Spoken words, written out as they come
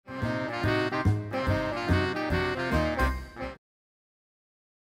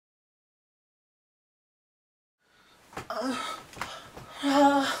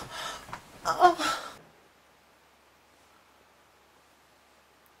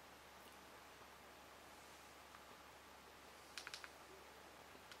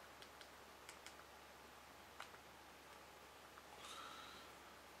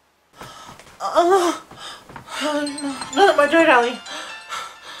Not my dirtalley.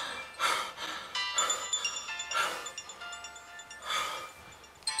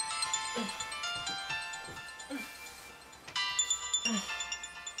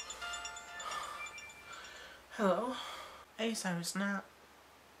 Hello? Hey Sam, it's Nat.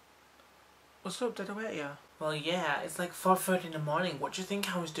 What's up, did I wake you? Well yeah, it's like 4:30 in the morning. What do you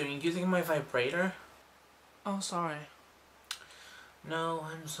think I was doing? Using my vibrator? Oh, sorry. No,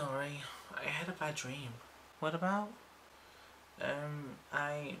 I'm sorry. I had a bad dream. What about?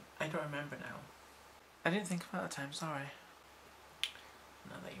 I don't remember now. I didn't think about the time, sorry.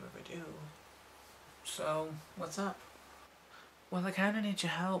 Not that you ever do. So, what's up? Well, I kinda need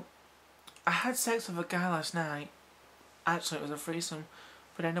your help. I had sex with a guy last night. Actually, it was a threesome.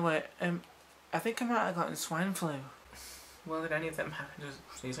 But anyway, I think I might have gotten swine flu. Well, did any of them happen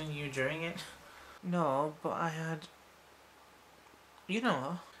to sneeze on you during it? No, but I had... You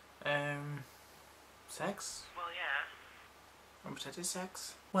know. Sex? Well, yeah. Unprotected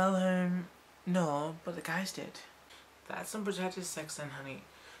sex? Well, no, but the guys did. That's unprotected sex then, honey.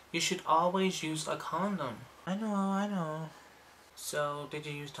 You should always use a condom. I know. So, did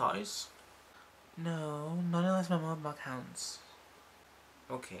you use toys? No, not unless my mobile counts.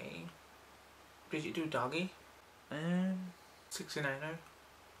 Okay. Did you do doggy? 69er?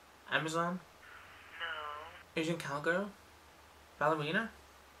 Amazon? No. Asian cowgirl? Ballerina?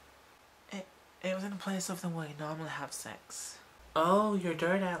 It was in a place of the way you normally have sex. Oh, your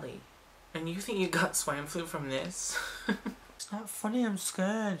dirtalley. And you think you got swine flu from this? It's not funny, I'm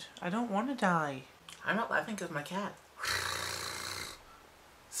scared. I don't want to die. I'm not laughing because my cat.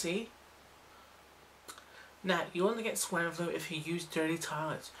 See? Nat, you only get swine flu if you use dirty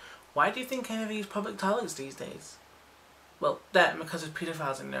toilets. Why do you think I never use public toilets these days? Well, that and because there's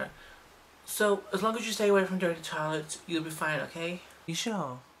pedophiles in there. So, as long as you stay away from dirty toilets, you'll be fine, okay? You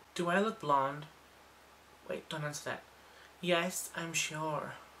sure? Do I look blonde? Wait, don't answer that. Yes, I'm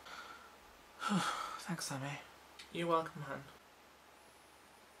sure. Thanks, Sammy. You're welcome, hon.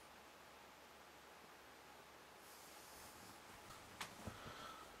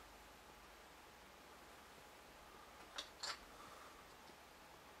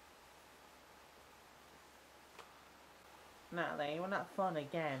 Natalie, you want that fun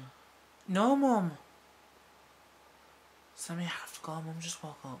again? No, Mum. Sammy, I have to go. Mum just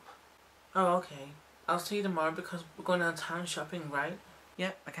woke up. Oh, okay. I'll see you tomorrow because we're going downtown shopping, right?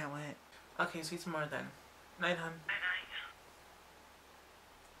 Yep, I can't wait. Okay, see you tomorrow then. Night, hon. Night.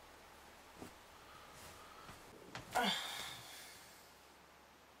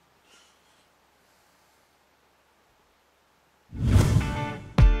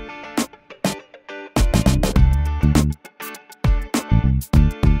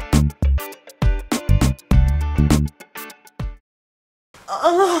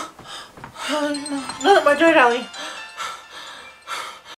 Not my dirtalley.